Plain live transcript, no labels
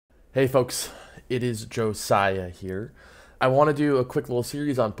Hey folks, it is Josiah here. I want to do a quick little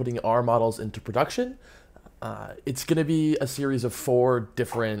series on putting R models into production. It's going to be a series of 4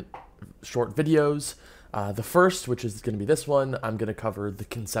 different short videos. The first, which is going to be this one, I'm going to cover the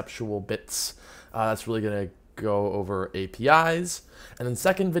conceptual bits. That's really going to go over APIs. And then the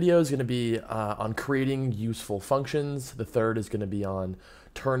second video is going to be on creating useful functions. The third is going to be on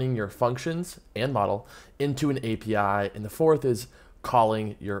turning your functions and model into an API. And the fourth is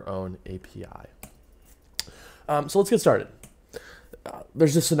calling your own API. So let's get started.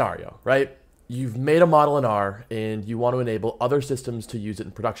 There's this scenario, right? You've made a model in R and you want to enable other systems to use it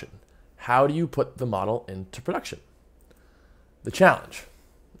in production. How do you put the model into production? The challenge: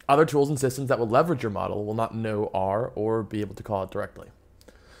 other tools and systems that will leverage your model will not know R or be able to call it directly.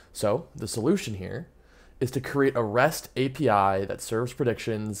 So the solution here is to create a REST API that serves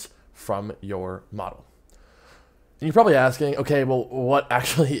predictions from your model. And you're probably asking, okay, well, what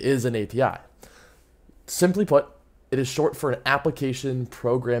actually is an API? Simply put, it is short for an application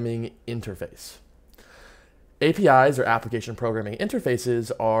programming interface. APIs, or application programming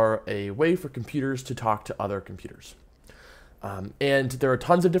interfaces, are a way for computers to talk to other computers. And there are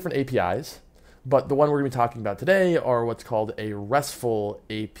tons of different APIs, but the one we're going to be talking about today are what's called a RESTful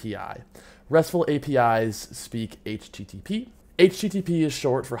API. RESTful APIs speak HTTP. HTTP is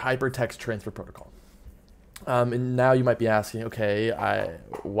short for Hypertext Transfer Protocol. And now you might be asking, okay,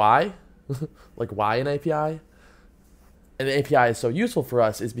 why? Like, why an API? And an API is so useful for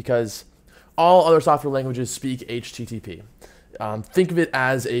us is because all other software languages speak HTTP. Think of it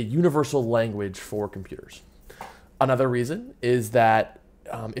as a universal language for computers. Another reason is that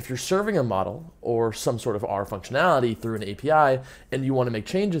if you're serving a model or some sort of R functionality through an API and you want to make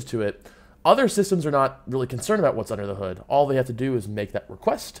changes to it, other systems are not really concerned about what's under the hood. All they have to do is make that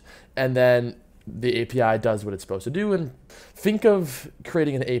request, and then the API does what it's supposed to do. And think of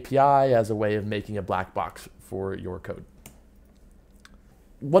creating an API as a way of making a black box for your code.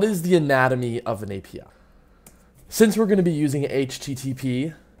 What is the anatomy of an API? Since we're going to be using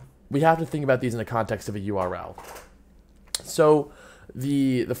HTTP, we have to think about these in the context of a URL. So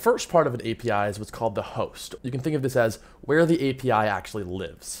the first part of an API is what's called the host. You can think of this as where the API actually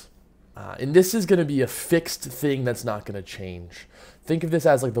lives. And this is going to be a fixed thing that's not going to change. Think of this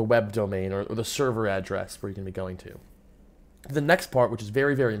as like the web domain or the server address where you're going to be going to. The next part, which is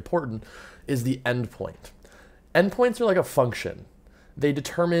very, very important, is the endpoint. Endpoints are like a function. They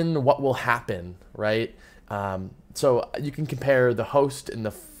determine what will happen, right? So you can compare the host and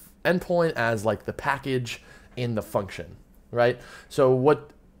the endpoint as like the package and the function, right? So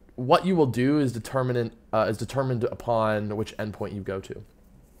what you will do is determined upon which endpoint you go to.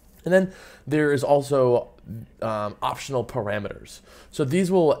 And then there is also optional parameters. So these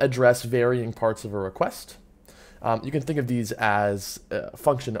will address varying parts of a request. You can think of these as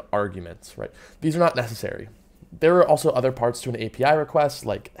function arguments, right? These are not necessary. There are also other parts to an API request,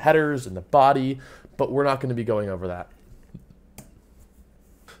 like headers and the body, but we're not going to be going over that.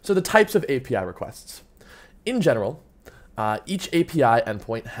 So the types of API requests. In general, each API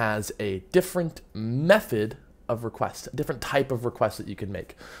endpoint has a different method of request, a different type of request that you can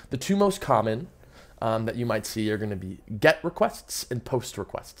make. The two most common that you might see are going to be GET requests and POST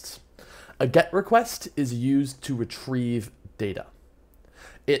requests. A GET request is used to retrieve data.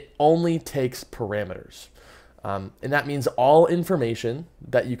 It only takes parameters. And that means all information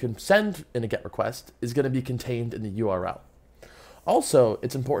that you can send in a GET request is going to be contained in the URL. Also,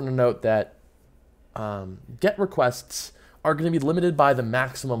 it's important to note that GET requests are going to be limited by the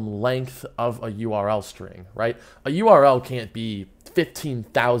maximum length of a URL string, right? A URL can't be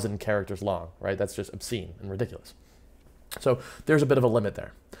 15,000 characters long, right? That's just obscene and ridiculous. So there's a bit of a limit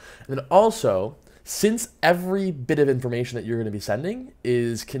there. And then also, since every bit of information that you're going to be sending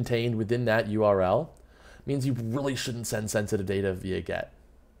is contained within that URL, means you really shouldn't send sensitive data via GET,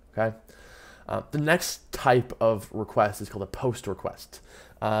 okay? The next type of request is called a POST request.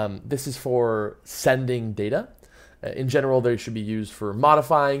 This is for sending data. In general, they should be used for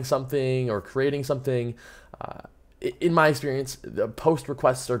modifying something or creating something. In my experience, the POST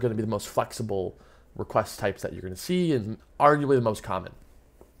requests are going to be the most flexible request types that you're going to see and arguably the most common.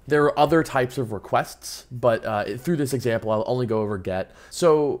 There are other types of requests, but through this example, I'll only go over GET.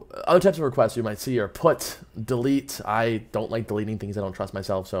 So other types of requests you might see are put, delete. I don't like deleting things I don't trust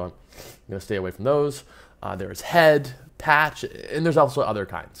myself, so I'm going to stay away from those. There's head, patch, and there's also other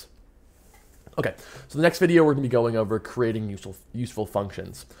kinds. Okay, so the next video we're going to be going over creating useful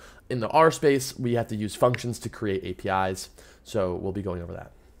functions. In the R space, we have to use functions to create APIs, so we'll be going over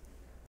that.